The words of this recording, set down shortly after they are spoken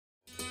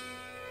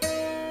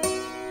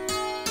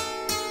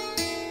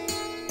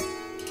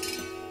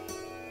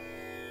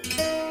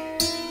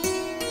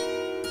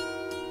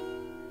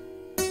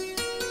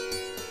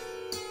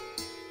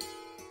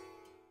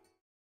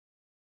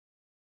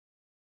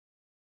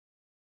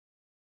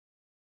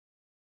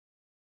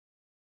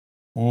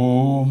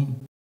ఓం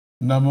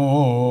నమో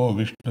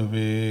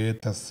విష్ణువే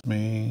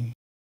తస్మై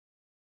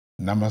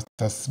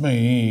నమస్తస్మై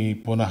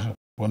పునః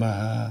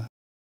పునః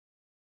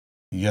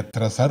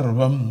యత్ర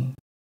సర్వం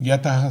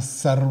యతః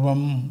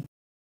సర్వం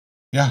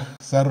యః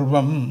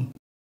సర్వం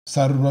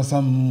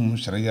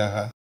సర్వసంశ్రయః.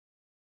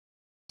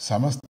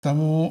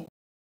 సమస్తము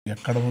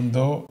ఎక్కడ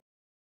ఉందో,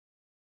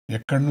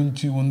 ఎక్కడి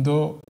నుంచి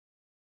ఉందో,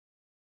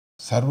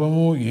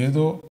 సర్వము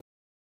ఏదో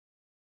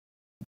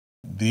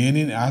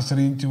దేనిని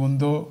ఆశ్రయించి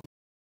ఉందో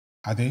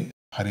అదే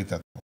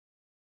హరితత్వం.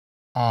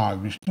 ఆ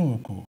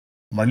విష్ణువుకు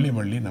మళ్ళీ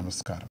మళ్ళీ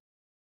నమస్కారం.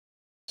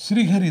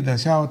 శ్రీహరి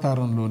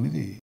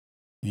దశావతారంలోనిది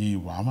ఈ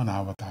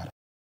వామనావతారం.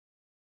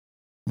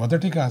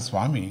 మొదటిగా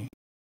స్వామి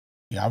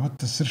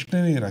యావత్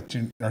సృష్టిని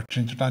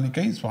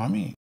రక్షించటానికై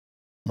స్వామి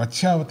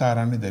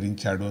మత్స్యావతారాన్ని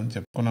ధరించాడు అని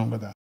చెప్పుకున్నాం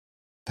కదా.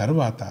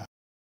 తరువాత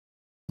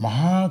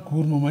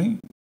మహాకూర్మమై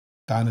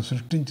తాను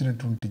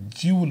సృష్టించినటువంటి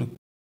జీవులు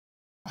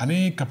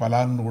అనేక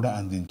ఫలాలను కూడా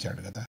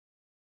అందించాడు కదా.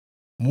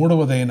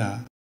 మూడవదైన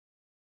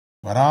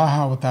వరాహ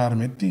అవతారం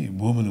ఎత్తి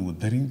భూమిని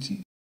ఉద్ధరించి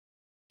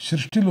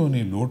సృష్టిలోని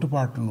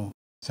లోటుపాట్లను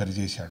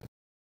సరిచేశాడు.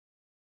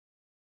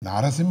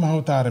 నారసింహ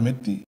అవతారం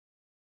ఎత్తి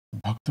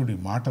భక్తుడి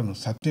మాటను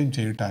సత్యం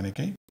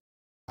చేయటానికై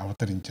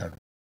అవతరించాడు.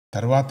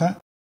 తర్వాత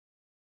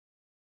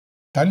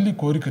తల్లి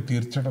కోరిక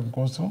తీర్చడం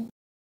కోసం,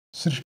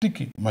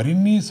 సృష్టికి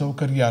మరిన్ని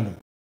సౌకర్యాలు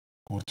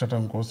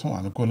కూర్చటం కోసం,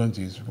 అనుకూలం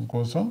చేయడం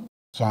కోసం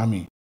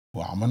స్వామి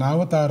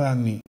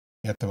వామనావతారాన్ని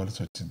ఎత్తవలసి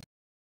వచ్చింది.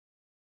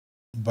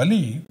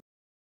 బలి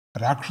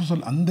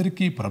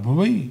రాక్షసులందరికీ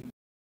ప్రభువై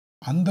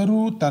అందరూ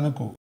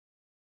తనకు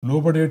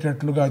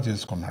లోబడేటట్లుగా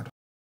చేసుకున్నాడు.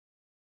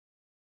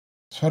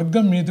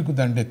 స్వర్గం మీదకు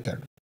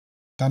దండెత్తాడు.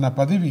 తన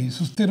పదవి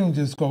సుస్థిరం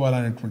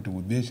చేసుకోవాలనేటువంటి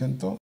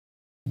ఉద్దేశంతో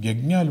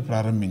యజ్ఞాలు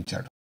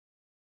ప్రారంభించాడు.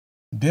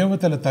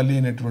 దేవతల తల్లి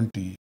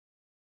అయినటువంటి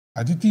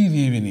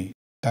అదితీదేవిని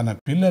తన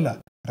పిల్లల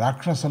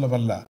రాక్షసుల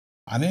వల్ల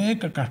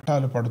అనేక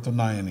కష్టాలు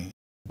పడుతున్నాయని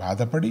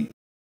బాధపడి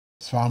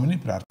స్వామిని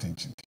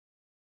ప్రార్థించింది.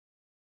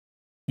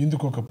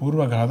 ఇందుకు ఒక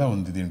పూర్వగాథ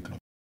ఉంది. దీంట్లో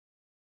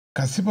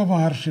కశ్యప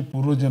మహర్షి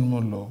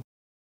పూర్వజన్మంలో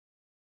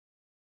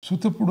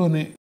సుతపుడు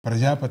అనే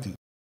ప్రజాపతి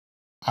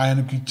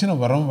ఆయనకు ఇచ్చిన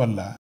వరం వల్ల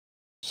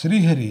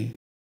శ్రీహరి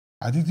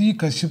అదితి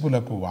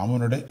కశ్యపులకు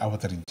వామనుడై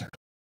అవతరించాడు.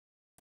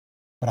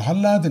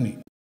 ప్రహ్లాదుని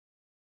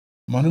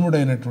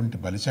మనుముడైనటువంటి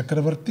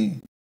బలిచక్రవర్తి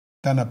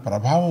తన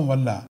ప్రభావం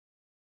వల్ల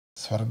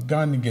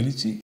స్వర్గాన్ని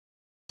గెలిచి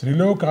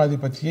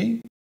త్రిలోకాధిపతి అయి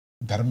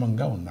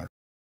ధర్మంగా ఉన్నాడు.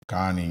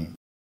 కానీ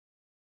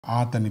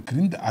అతని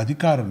క్రింద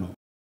అధికారులు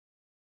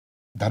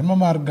ధర్మ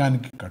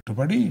మార్గానికి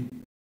కట్టుబడి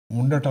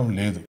ఉండటం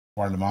లేదు.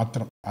 వాళ్ళు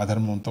మాత్రం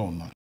అధర్మంతో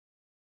ఉన్నారు.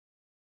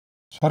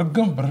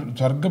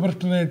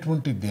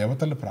 స్వర్గభ్రష్టులైనటువంటి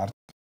దేవతల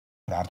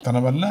ప్రార్థన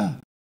వల్ల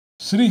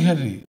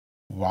శ్రీహరి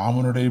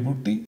వామనుడై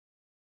పుట్టి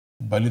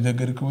బలి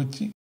దగ్గరికి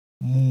వచ్చి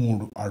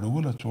 3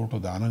 అడుగుల చోటు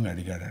దానంగా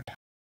అడిగాడట.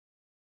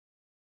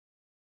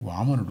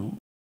 వామనుడు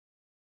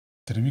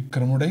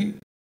త్రివిక్రముడై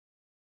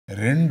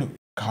 2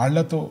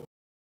 కాళ్లతో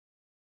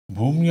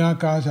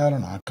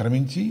భూమ్యాకాశాలను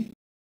ఆక్రమించి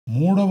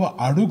 3వ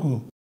అడుగు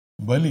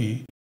బలి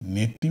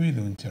నెత్తి మీద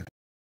ఉంచాడు.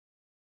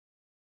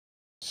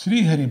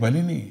 శ్రీహరి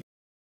బలిని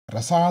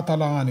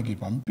రసాతలానికి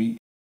పంపి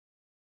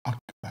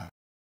అక్కడ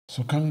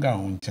సుఖంగా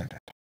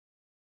ఉంచాడట.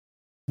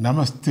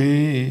 నమస్తే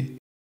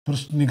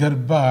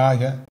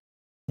కృష్ణిగర్భాయ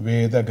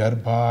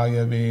వేదగర్భాయ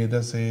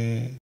వేదసే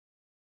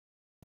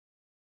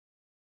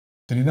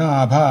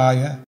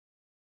త్రినాభాయ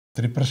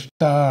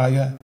త్రిపృష్టాయ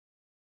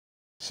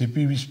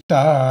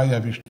శిపివిష్టాయ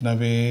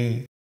విష్ణవే.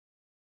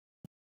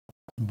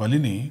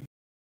 బలిని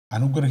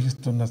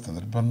అనుగ్రహిస్తున్న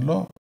సందర్భంలో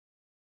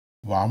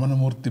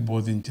వామనమూర్తి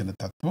బోధించిన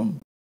తత్వం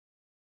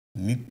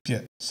నిత్య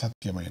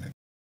సత్యమైనది.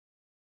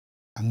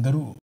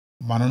 అందరూ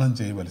మననం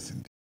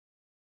చేయవలసింది,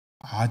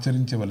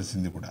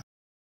 ఆచరించవలసింది కూడా.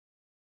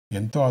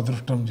 ఎంతో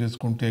అదృష్టం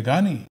చేసుకుంటే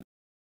గాని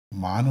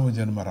మానవ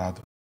జన్మ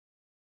రాదు.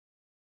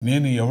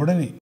 నేను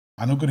ఎవడని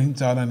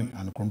అనుగ్రహించాలని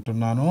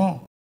అనుకుంటున్నానో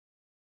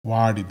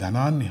వాడి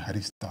ధనాన్ని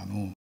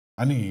హరిస్తాను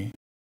అని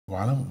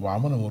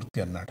వామనమూర్తి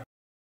అన్నాడు.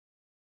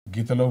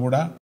 గీతలో కూడా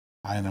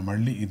ఆయన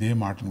మళ్ళీ ఇదే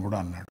మాటను కూడా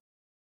అన్నాడు.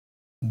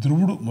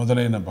 ధ్రువుడు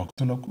మొదలైన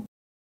భక్తులకు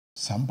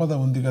సంపద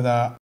ఉంది కదా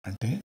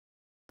అంటే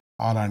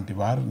అలాంటి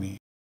వారిని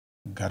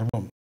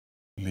గర్వం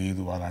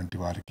లేదు. అలాంటి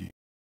వారికి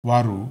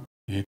వారు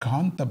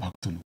ఏకాంత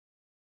భక్తులు.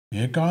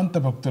 ఏకాంత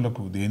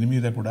భక్తులకు దేని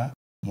మీద కూడా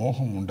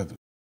మోహం ఉండదు.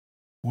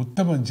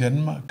 ఉత్తమ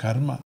జన్మ,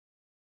 కర్మ,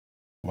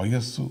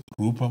 వయస్సు,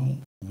 రూపము,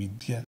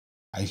 విద్య,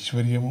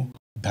 ఐశ్వర్యము,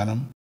 ధనం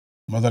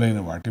మొదలైన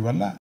వాటి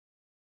వల్ల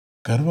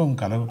గర్వం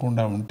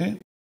కలగకుండా ఉంటే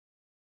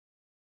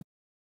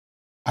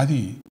అది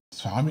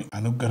స్వామి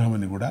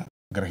అనుగ్రహమని కూడా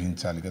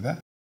గ్రహించాలి కదా.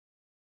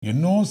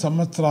 ఎన్నో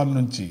సంవత్సరాల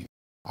నుంచి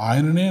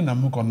ఆయననే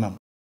నమ్ముకున్నాం.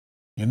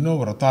 ఎన్నో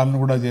వ్రతాలను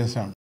కూడా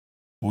చేశాం,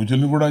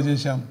 పూజలను కూడా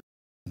చేశాం,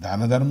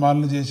 దాన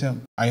ధర్మాలను చేశాం.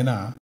 అయినా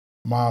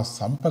మా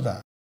సంపద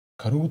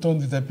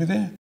కరుగుతోంది తప్పితే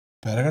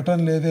పెరగటం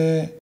లేదే,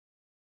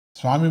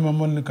 స్వామి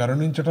మమ్మల్ని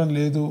కరుణించటం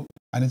లేదు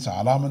అని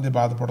చాలామంది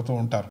బాధపడుతూ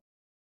ఉంటారు.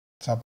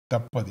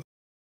 తప్పది.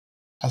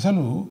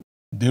 అసలు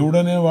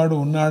దేవుడనేవాడు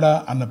ఉన్నాడా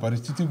అన్న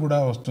పరిస్థితి కూడా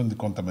వస్తుంది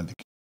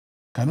కొంతమందికి.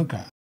 కనుక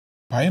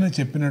పైన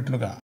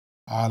చెప్పినట్లుగా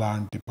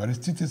అలాంటి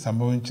పరిస్థితి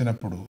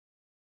సంభవించినప్పుడు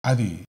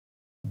అది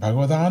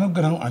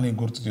భగవదానుగ్రహం అని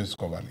గుర్తు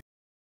చేసుకోవాలి.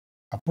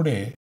 అప్పుడే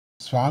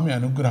స్వామి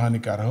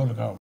అనుగ్రహానికి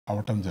అర్హులుగా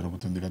అవటం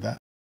జరుగుతుంది కదా.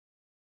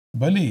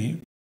 బలి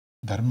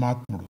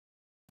ధర్మాత్ముడు,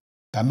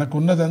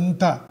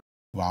 తనకున్నదంతా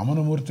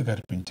వామనమూర్తికి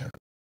అర్పించాడు.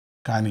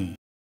 కానీ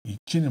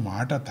ఇచ్చిన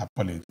మాట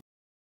తప్పలేదు.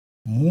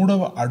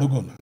 3వ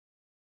అడుగున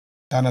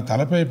తన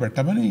తలపై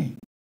పెట్టమని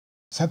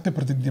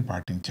సత్యప్రతిజ్ఞ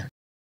పాటించాడు.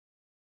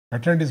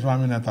 పెట్టండి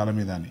స్వామి నా తల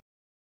మీద అని.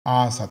 ఆ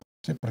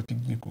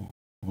సత్యప్రతిజ్ఞకు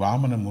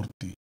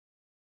వామనమూర్తి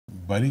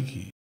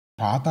బలికి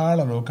పాతాళ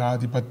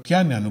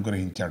లోకాధిపత్యాన్ని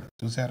అనుగ్రహించాడు.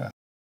 చూశారా,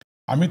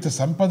 అమిత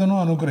సంపదను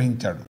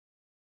అనుగ్రహించాడు.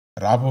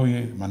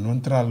 రాబోయే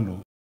మన్వంతరాల్లో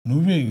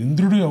నువ్వే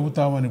ఇంద్రుడి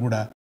అవుతావని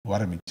కూడా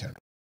వరమిచ్చాడు.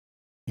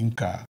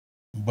 ఇంకా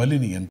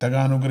బలిని ఎంతగా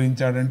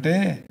అనుగ్రహించాడంటే,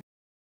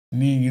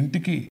 నీ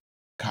ఇంటికి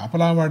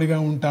కాపలావాడిగా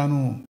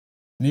ఉంటాను,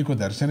 నీకు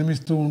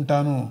దర్శనమిస్తూ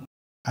ఉంటాను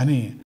అని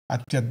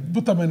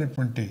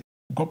అత్యద్భుతమైనటువంటి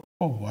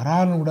గొప్ప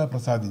వరాలను కూడా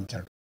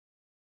ప్రసాదించాడు.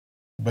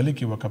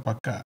 బలికి ఒక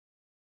పక్క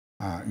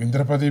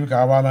ఇంద్రపదవి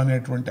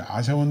కావాలనేటువంటి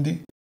ఆశ ఉంది,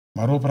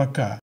 మరో ప్రక్క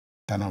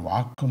తన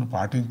వాక్కును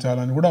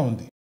పాటించాలని కూడా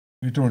ఉంది.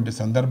 ఇటువంటి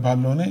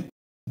సందర్భాల్లోనే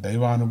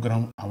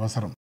దైవానుగ్రహం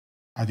అవసరం.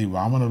 అది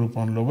వామన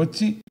రూపంలో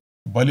వచ్చి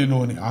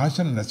బలిలోని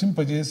ఆశను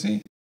నశింపజేసి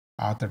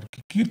అతడికి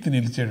కీర్తి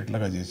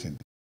నిలిచేటట్లుగా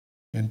చేసింది.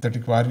 ఎంతటి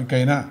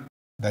వారికైనా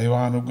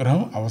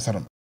దైవానుగ్రహం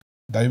అవసరం.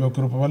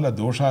 దైవకృప వల్ల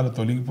దోషాలు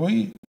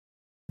తొలగిపోయి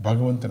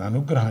భగవంతుని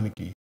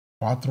అనుగ్రహానికి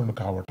పాత్రులు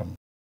కావటం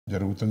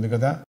జరుగుతుంది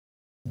కదా.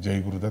 జై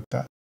గురుదత్త,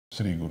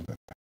 శ్రీ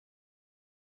గురుదత్త.